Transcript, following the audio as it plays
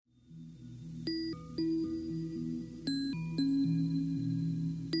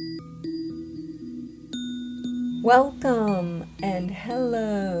Welcome and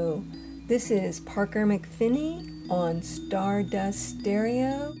hello. This is Parker McPhinney on Stardust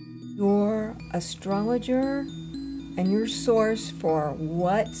Stereo, your astrologer and your source for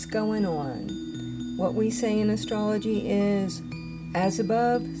what's going on. What we say in astrology is as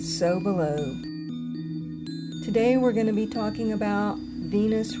above, so below. Today we're going to be talking about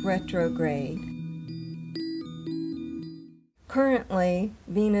Venus retrograde. Currently,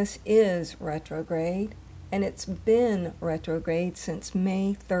 Venus is retrograde, and it's been retrograde since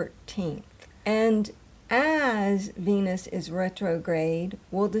May 13th. And as Venus is retrograde,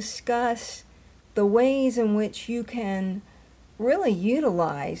 we'll discuss the ways in which you can really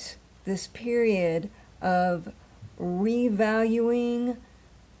utilize this period of revaluing,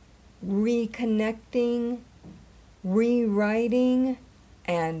 reconnecting, rewriting,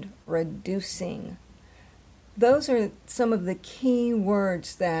 and reducing. Those are some of the key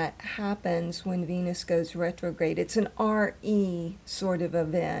words that happens when Venus goes retrograde. It's an RE sort of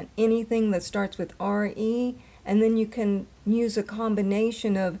event. Anything that starts with RE, and then you can use a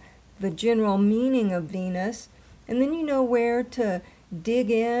combination of the general meaning of Venus, and then you know where to dig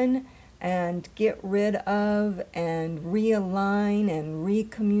in and get rid of and realign and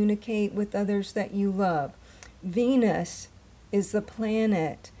recommunicate with others that you love. Venus is the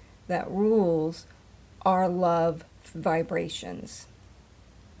planet that rules our love vibrations,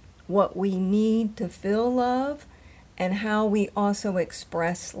 what we need to feel love, and how we also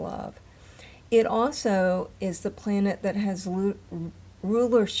express love. It also is the planet that has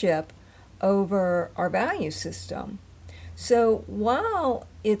rulership over our value system. So while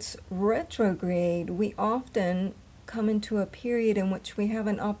it's retrograde, we often come into a period in which we have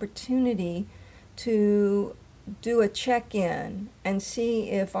an opportunity to do a check-in and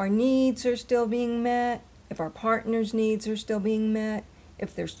see if our needs are still being met, if our partner's needs are still being met,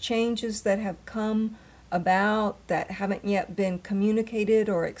 if there's changes that have come about that haven't yet been communicated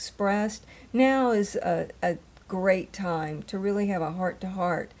or expressed. Now is a great time to really have a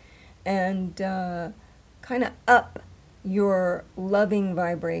heart-to-heart and kind of up your loving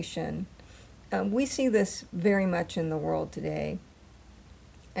vibration. We see this very much in the world today.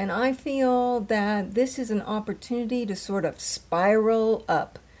 And I feel that this is an opportunity to sort of spiral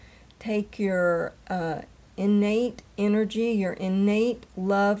up. Take your innate energy, your innate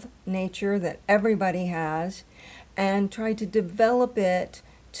love nature that everybody has, and try to develop it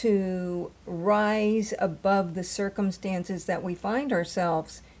to rise above the circumstances that we find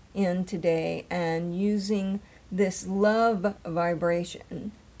ourselves in today, and using this love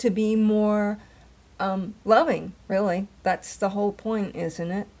vibration to be more loving, really. That's the whole point,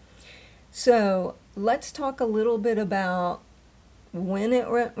 isn't it? So let's talk a little bit about when it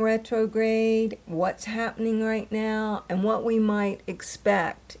went retrograde, what's happening right now, and what we might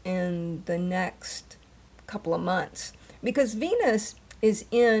expect in the next couple of months. Because Venus is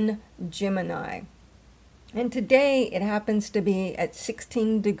in Gemini, and today it happens to be at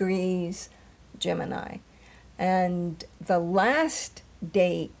 16 degrees Gemini. And the last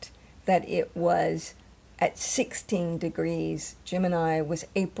date that it was at 16 degrees Gemini was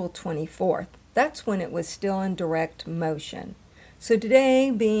April 24th. That's when it was still in direct motion. So today,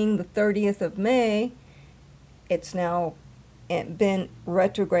 being the 30th of May, it's now been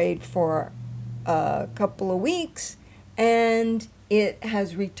retrograde for a couple of weeks, and it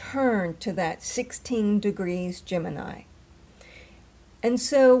has returned to that 16 degrees Gemini. And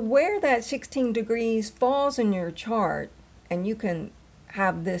so where that 16 degrees falls in your chart, and you can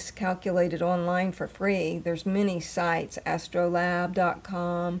have this calculated online for free. There's many sites,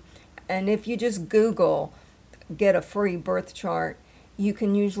 astrolab.com, and if you just Google get a free birth chart, you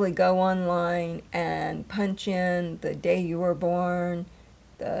can usually go online and punch in the day you were born,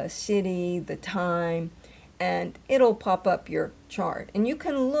 the city, the time, and it'll pop up your chart. And you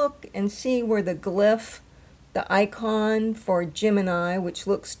can look and see where the glyph, the icon for Gemini, which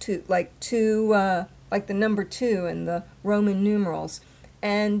looks like the number 2 in the Roman numerals,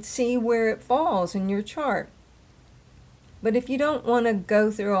 and see where it falls in your chart. But if you don't want to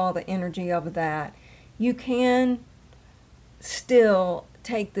go through all the energy of that, you can still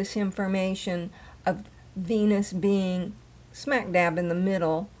take this information of Venus being smack dab in the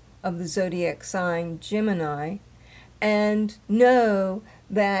middle of the zodiac sign Gemini and know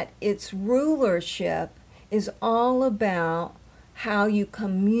that its rulership is all about how you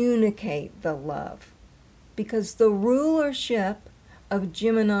communicate the love. Because the rulership of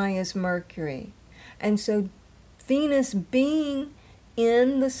Gemini is Mercury. And so Venus being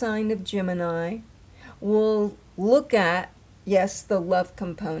in the sign of Gemini will look at, yes, the love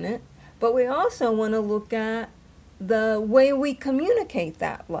component, but we also want to look at the way we communicate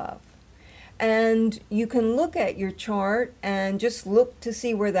that love. And you can look at your chart and just look to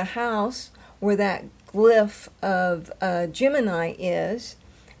see where the house, where that glyph of Gemini is,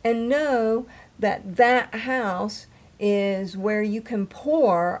 and know that that house is where you can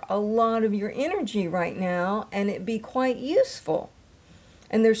pour a lot of your energy right now, and it be quite useful.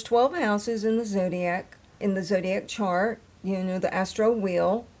 And there's 12 houses in the zodiac chart, the astro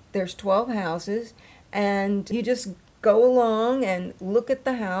wheel. There's 12 houses, and you just go along and look at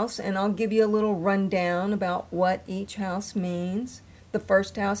the house, and I'll give you a little rundown about what each house means. The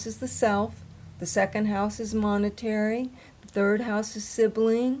first house is the self, the second house is monetary, the third house is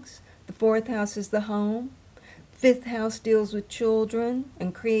siblings, the fourth house is the home, fifth house deals with children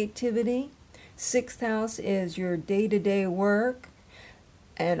and creativity, sixth house is your day-to-day work,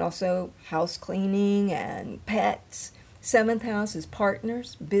 and also house cleaning and pets. Seventh house is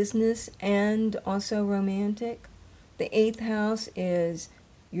partners, business, and also romantic. The eighth house is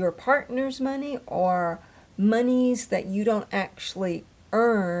your partner's money or monies that you don't actually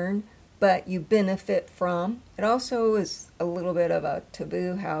earn, but you benefit from. It also is a little bit of a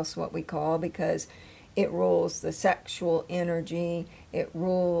taboo house, what we call, because it rules the sexual energy.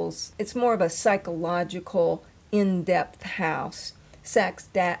 It's more of a psychological, in-depth house. Sex,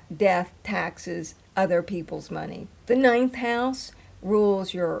 death, taxes, other people's money. The ninth house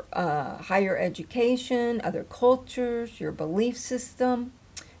rules your higher education, other cultures, your belief system.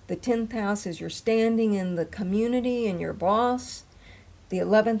 The 10th house is your standing in the community and your boss. The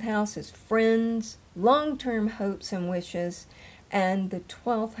 11th house is friends, long-term hopes and wishes. And the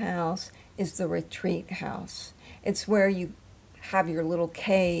 12th house is the retreat house. It's where you have your little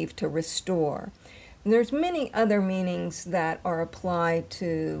cave to restore. And there's many other meanings that are applied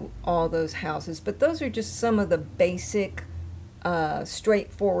to all those houses, but those are just some of the basic,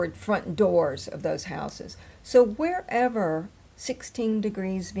 straightforward front doors of those houses. So wherever 16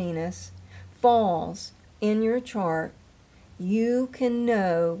 degrees Venus falls in your chart, you can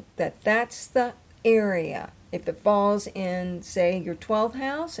know that that's the area. If it falls in, say, your 12th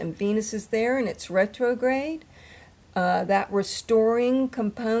house and Venus is there and it's retrograde, that restoring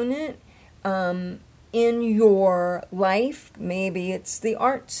component in your life, maybe it's the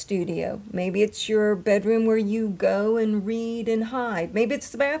art studio, maybe it's your bedroom where you go and read and hide, maybe it's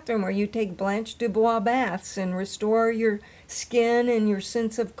the bathroom where you take Blanche Dubois baths and restore your skin and your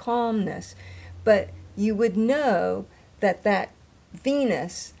sense of calmness. But you would know that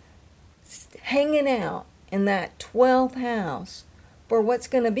Venus hanging out in that 12th house for what's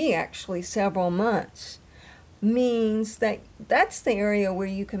going to be actually several months means that that's the area where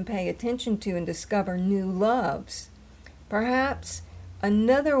you can pay attention to and discover new loves. Perhaps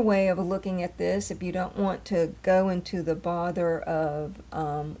another way of looking at this, if you don't want to go into the bother of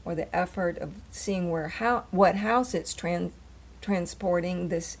or the effort of seeing what house it's transporting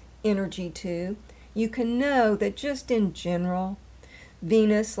this energy to, you can know that just in general,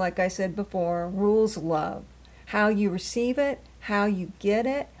 Venus, like I said before, rules love. How you receive it, how you get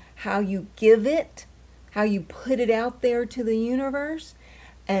it, how you give it, how you put it out there to the universe.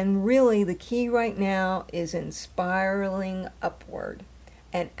 And really the key right now is in spiraling upward.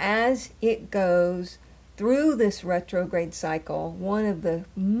 And as it goes through this retrograde cycle, one of the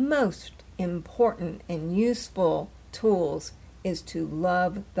most important and useful tools is to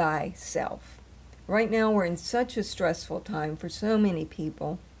love thyself. Right now we're in such a stressful time for so many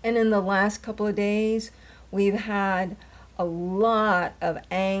people. And in the last couple of days, we've had a lot of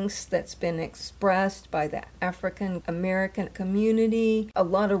angst that's been expressed by the African American community. A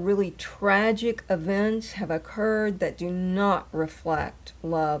lot of really tragic events have occurred that do not reflect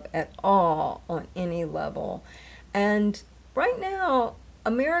love at all on any level. And right now,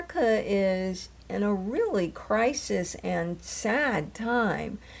 America is in a really crisis and sad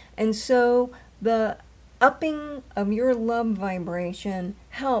time. And so the upping of your love vibration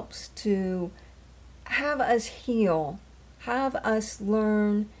helps to have us heal, have us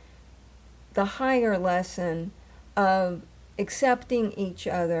learn the higher lesson of accepting each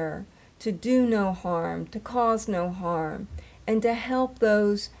other, to do no harm, to cause no harm, and to help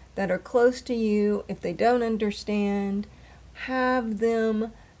those that are close to you. If they don't understand, have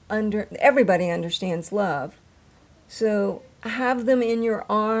them everybody understands love. So have them in your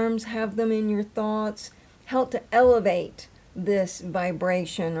arms, have them in your thoughts, help to elevate this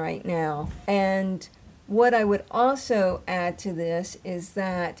vibration right now. And what I would also add to this is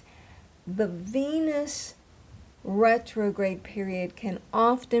that the Venus retrograde period can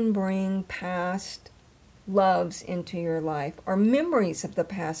often bring past loves into your life, or memories of the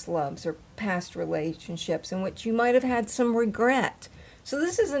past loves or past relationships in which you might have had some regret. So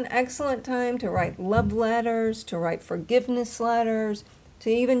this is an excellent time to write love letters, to write forgiveness letters,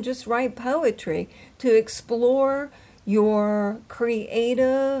 to even just write poetry, to explore your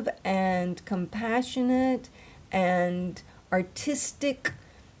creative and compassionate and artistic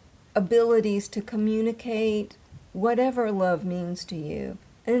abilities to communicate whatever love means to you.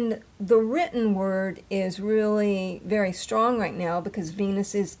 And the written word is really very strong right now because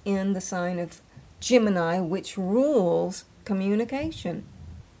Venus is in the sign of Gemini, which rules communication.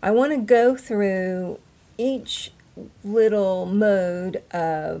 I want to go through each little mode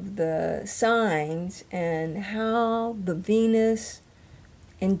of the signs and how the Venus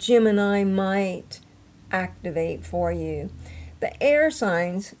and Gemini might activate for you. The air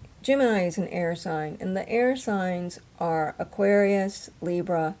signs, Gemini is an air sign, and the air signs are Aquarius,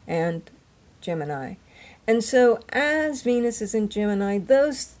 Libra, and Gemini. And so as Venus is in Gemini,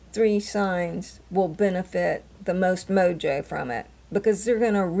 those three signs will benefit the most mojo from it because they're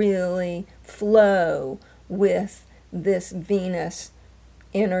going to really flow with this Venus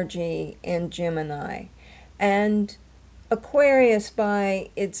energy in Gemini. And Aquarius, by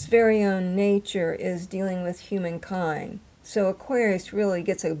its very own nature, is dealing with humankind. So Aquarius really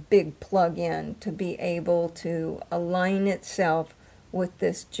gets a big plug-in to be able to align itself with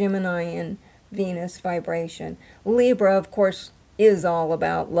this Gemini and Venus vibration. Libra, of course, is all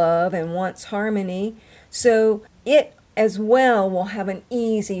about love and wants harmony. So it as well will have an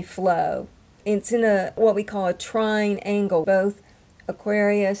easy flow. It's in a what we call a trine angle, both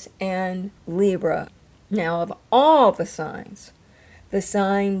Aquarius and Libra. Now, of all the signs, the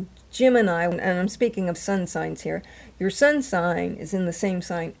sign Gemini, and I'm speaking of sun signs here, your sun sign is in the same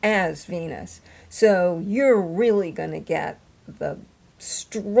sign as Venus. So you're really going to get the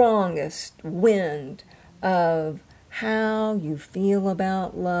strongest wind of how you feel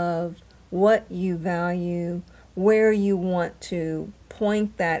about love, what you value, where you want to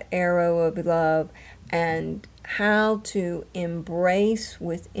point that arrow of love, and how to embrace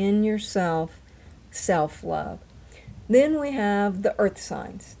within yourself self-love. Then we have the earth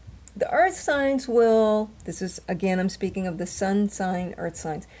signs. The earth signs will, this is again, I'm speaking of the sun sign earth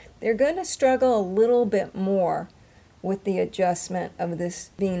signs, they're going to struggle a little bit more with the adjustment of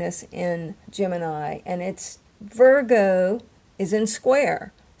this Venus in Gemini, and it's Virgo is in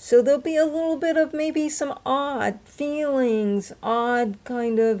square. So there'll be a little bit of maybe some odd feelings, odd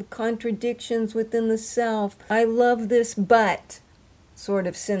kind of contradictions within the self. I love this, but sort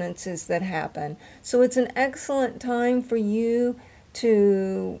of sentences that happen. So it's an excellent time for you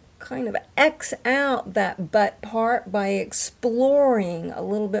to kind of X out that but part by exploring a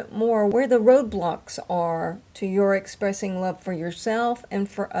little bit more where the roadblocks are to your expressing love for yourself and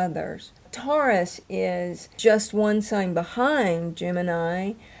for others. Taurus is just one sign behind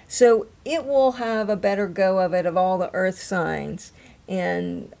Gemini, so it will have a better go of it of all the earth signs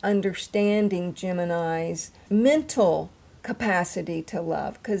in understanding Gemini's mental capacity to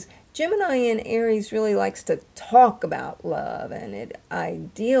love, because Gemini in Aries really likes to talk about love, and it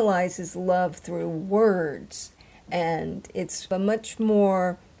idealizes love through words, and it's a much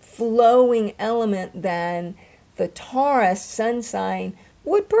more flowing element than the Taurus sun sign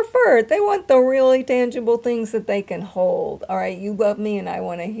would prefer. They want the really tangible things that they can hold. All right, you love me and I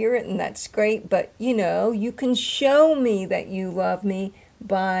want to hear it, and that's great, but you can show me that you love me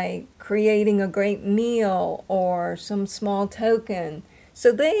by creating a great meal or some small token.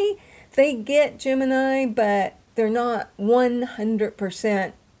 So they get Gemini, but they're not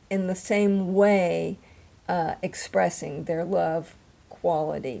 100% in the same way expressing their love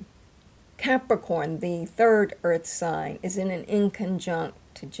quality. Capricorn, the third earth sign, is in an inconjunct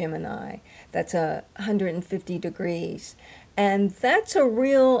to Gemini. That's 150 degrees. And that's a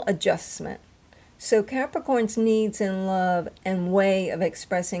real adjustment. So Capricorn's needs in love and way of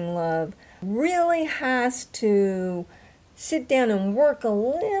expressing love really has to sit down and work a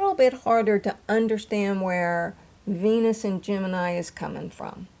little bit harder to understand where Venus and Gemini is coming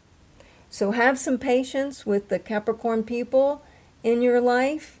from. So have some patience with the Capricorn people in your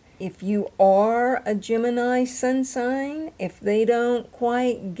life. If you are a Gemini sun sign, if they don't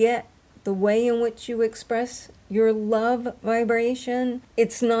quite get the way in which you express your love vibration,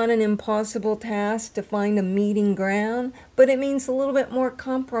 it's not an impossible task to find a meeting ground, but it means a little bit more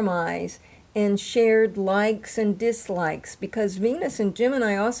compromise and shared likes and dislikes, because Venus in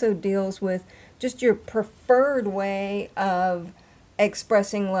Gemini also deals with just your preferred way of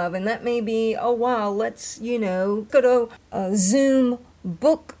expressing love. And that may be, oh wow, let's, go to a Zoom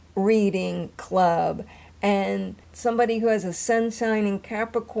book reading club, and somebody who has a sun sign in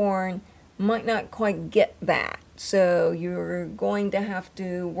Capricorn might not quite get that. So you're going to have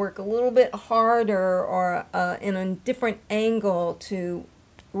to work a little bit harder or in a different angle to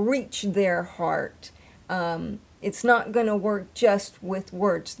reach their heart. it's not going to work just with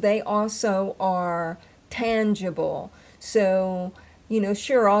words. They also are tangible. So,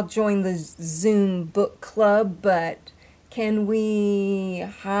 sure, I'll join the Zoom book club, but can we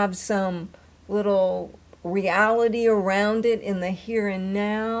have some little reality around it in the here and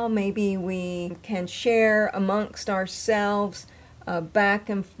now? Maybe we can share amongst ourselves back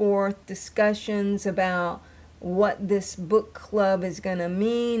and forth discussions about what this book club is going to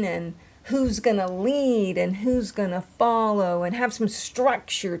mean and who's going to lead and who's going to follow, and have some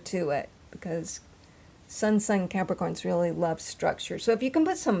structure to it, because Sun sign Capricorns really love structure. So if you can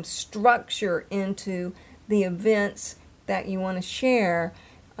put some structure into the events that you want to share,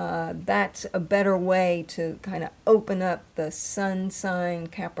 that's a better way to kind of open up the Sun sign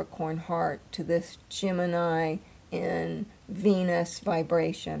Capricorn heart to this Gemini in Venus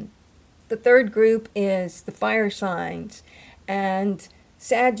vibration. The third group is the fire signs, and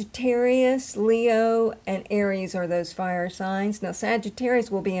Sagittarius, Leo, and Aries are those fire signs. Now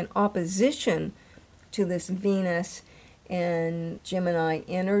Sagittarius will be in opposition to this Venus in Gemini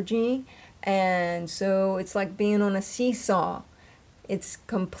energy, and so it's like being on a seesaw. It's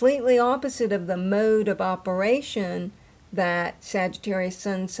completely opposite of the mode of operation that Sagittarius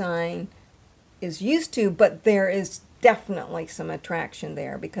sun sign is used to, but there is definitely some attraction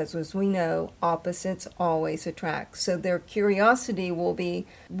there, because as we know, opposites always attract. So their curiosity will be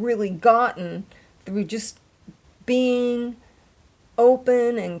really gotten through just being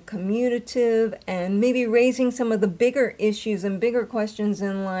open and communicative, and maybe raising some of the bigger issues and bigger questions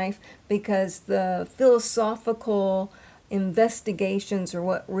in life, because the philosophical investigations are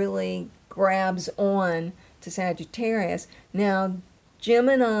what really grabs on to Sagittarius. Now,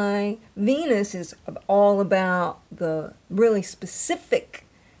 Gemini Venus is all about the really specific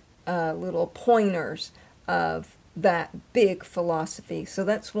little pointers of that big philosophy. So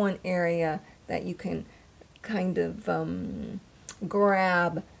that's one area that you can kind of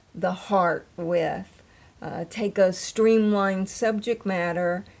grab the heart with. Take a streamlined subject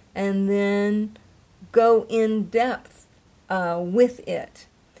matter and then go in depth with it.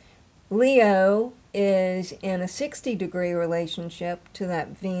 Leo is in a 60-degree relationship to that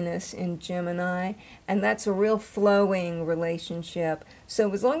Venus in Gemini, and that's a real flowing relationship.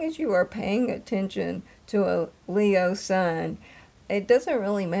 So as long as you are paying attention to a Leo sun, it doesn't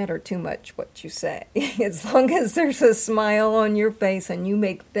really matter too much what you say, as long as there's a smile on your face and you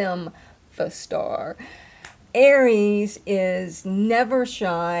make them the star. Aries is never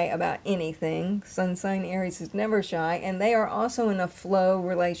shy about anything. Sun sign Aries is never shy, and they are also in a flow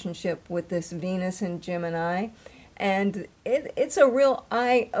relationship with this Venus in Gemini, and it's a real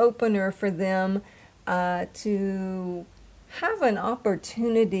eye-opener for them to have an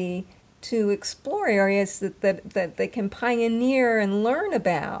opportunity to explore areas that they can pioneer and learn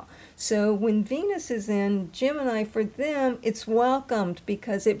about. So when Venus is in Gemini, for them, it's welcomed,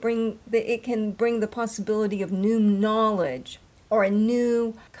 because it can bring the possibility of new knowledge, or a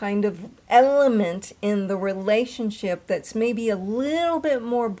new kind of element in the relationship that's maybe a little bit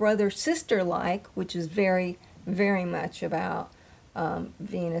more brother-sister-like, which is very, very much about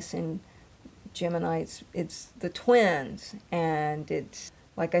Venus in Gemini. It's the twins, and it's,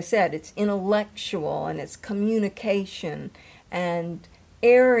 like I said, it's intellectual and it's communication, and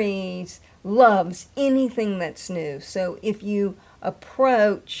Aries loves anything that's new. So if you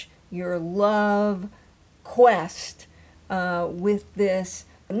approach your love quest with this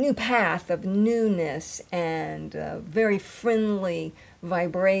new path of newness and very friendly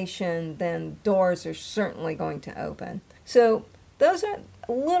vibration, then doors are certainly going to open. So those are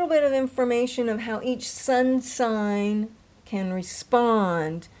a little bit of information of how each sun sign can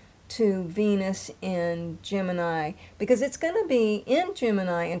respond to Venus in Gemini, because it's going to be in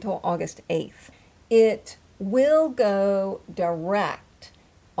Gemini until August 8th. It will go direct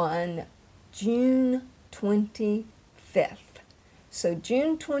on June 25th. So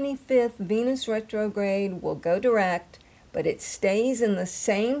June 25th, Venus retrograde will go direct, but it stays in the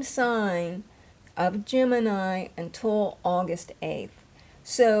same sign of Gemini until August 8th.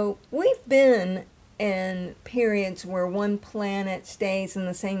 So we've been in periods where one planet stays in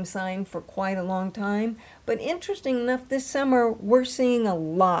the same sign for quite a long time. But interesting enough, this summer we're seeing a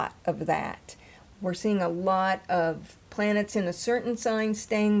lot of that. We're seeing a lot of planets in a certain sign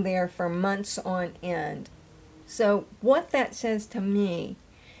staying there for months on end. So what that says to me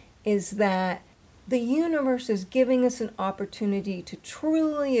is that the universe is giving us an opportunity to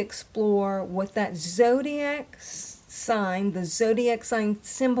truly explore what that zodiac sign, the zodiac sign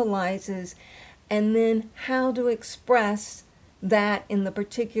symbolizes, and then how to express that in the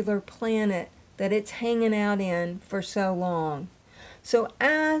particular planet that it's hanging out in for so long. So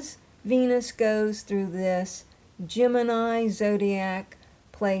as Venus goes through this Gemini zodiac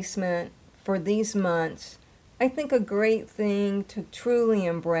placement for these months, I think a great thing to truly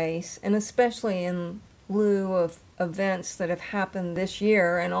embrace, and especially in lieu of events that have happened this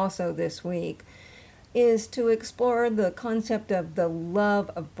year and also this week, is to explore the concept of the love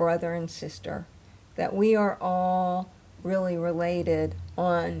of brother and sister, that we are all really related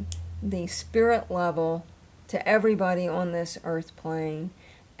on the spirit level to everybody on this earth plane,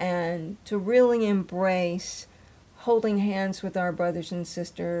 and to really embrace holding hands with our brothers and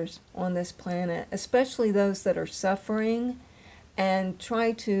sisters on this planet, especially those that are suffering, and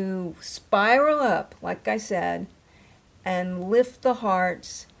try to spiral up, like I said, and lift the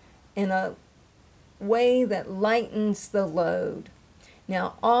hearts in a way that lightens the load.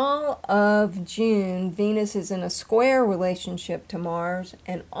 Now, all of June, Venus is in a square relationship to Mars,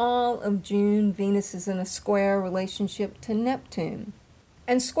 and all of June, Venus is in a square relationship to Neptune.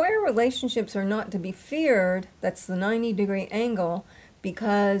 And square relationships are not to be feared. That's the 90-degree angle,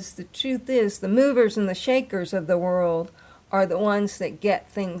 because the truth is the movers and the shakers of the world are the ones that get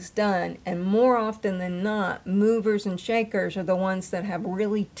things done. And more often than not, movers and shakers are the ones that have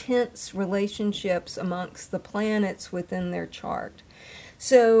really tense relationships amongst the planets within their chart.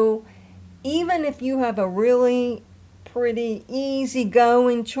 So even if you have a really pretty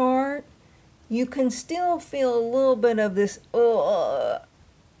easygoing chart, you can still feel a little bit of this,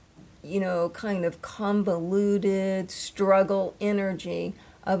 kind of convoluted struggle energy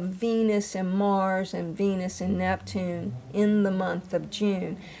of Venus and Mars and Venus and Neptune in the month of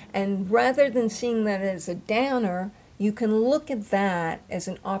June. And rather than seeing that as a downer, you can look at that as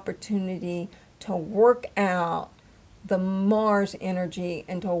an opportunity to work out the Mars energy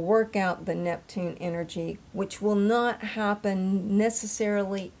and to work out the Neptune energy, which will not happen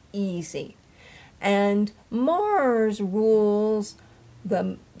necessarily easy. And Mars rules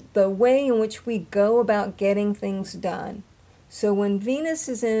the way in which we go about getting things done. So when Venus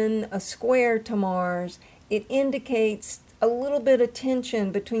is in a square to Mars, it indicates a little bit of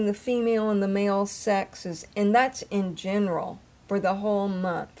tension between the female and the male sexes, and that's in general for the whole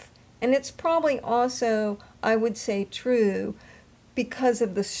month. And it's probably also, I would say, true because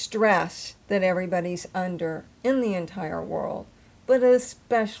of the stress that everybody's under in the entire world, but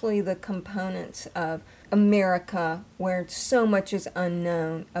especially the components of America, where so much is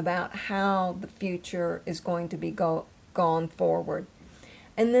unknown about how the future is going to be gone forward.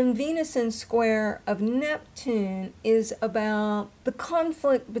 And then Venus in square of Neptune is about the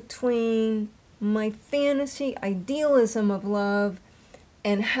conflict between my fantasy idealism of love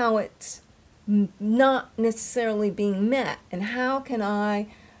and how it's not necessarily being met. And how can I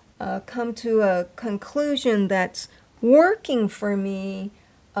come to a conclusion that's working for me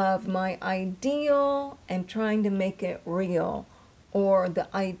of my ideal and trying to make it real, or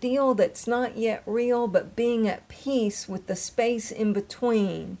the ideal that's not yet real but being at peace with the space in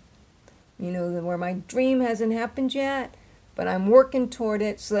between, where my dream hasn't happened yet but I'm working toward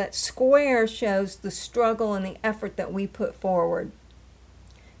it. So that square shows the struggle and the effort that we put forward.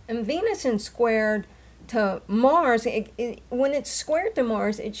 And Venus in squared to Mars, when it's squared to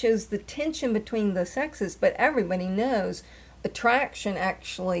Mars, it shows the tension between the sexes, but everybody knows attraction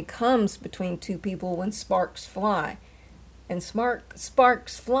actually comes between two people when sparks fly. And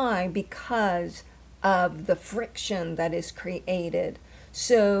sparks fly because of the friction that is created.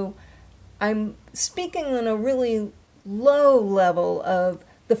 So I'm speaking on a really low level of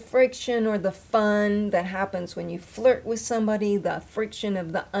the friction or the fun that happens when you flirt with somebody, the friction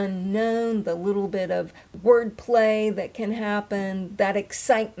of the unknown, the little bit of wordplay that can happen, that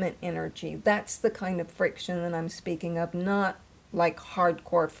excitement energy. That's the kind of friction that I'm speaking of, not like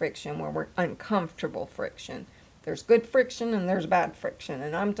hardcore friction where we're uncomfortable friction. There's good friction and there's bad friction,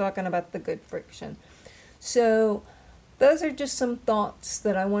 and I'm talking about the good friction. So those are just some thoughts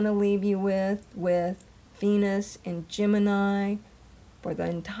that I want to leave you with Venus in Gemini for the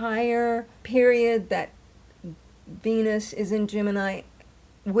entire period that Venus is in Gemini,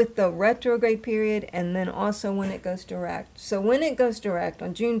 with the retrograde period, and then also when it goes direct. So when it goes direct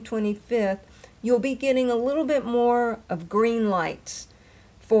on June 25th, you'll be getting a little bit more of green lights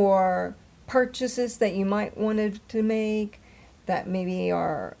for purchases that you might want to make that maybe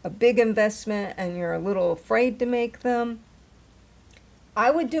are a big investment and you're a little afraid to make them. I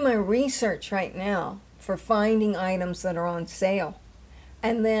would do my research right now for finding items that are on sale,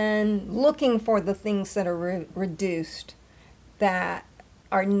 and then looking for the things that are reduced that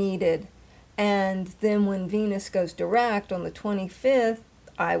are needed. And then when Venus goes direct on the 25th,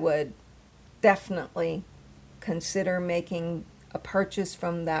 I would definitely consider making a purchase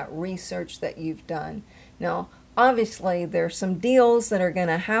from that research that you've done. Now, obviously, there's some deals that are going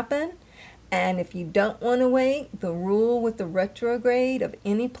to happen, And if you don't want to wait, the rule with the retrograde of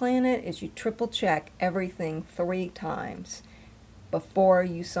any planet is you triple check everything 3 times before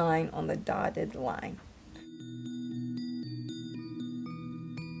you sign on the dotted line.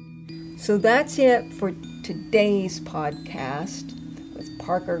 So that's it for today's podcast with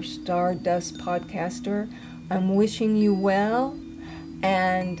Parker Stardust Podcaster. I'm wishing you well,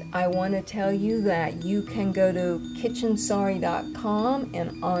 and I want to tell you that you can go to kitchensari.com,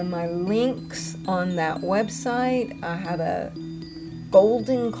 and on my links on that website, I have a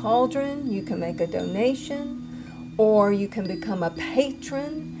golden cauldron. You can make a donation, or you can become a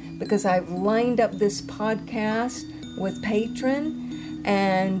patron, because I've lined up this podcast with patron,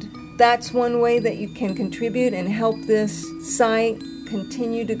 and that's one way that you can contribute and help this site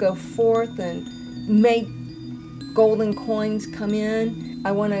continue to go forth and make golden coins come in.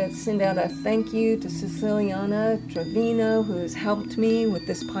 I want to send out a thank you to Ceciliana Trevino, who has helped me with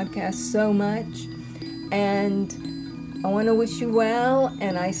this podcast so much. And I want to wish you well,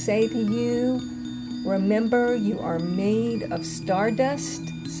 and I say to you, remember, you are made of stardust,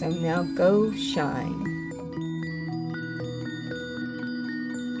 so now go shine.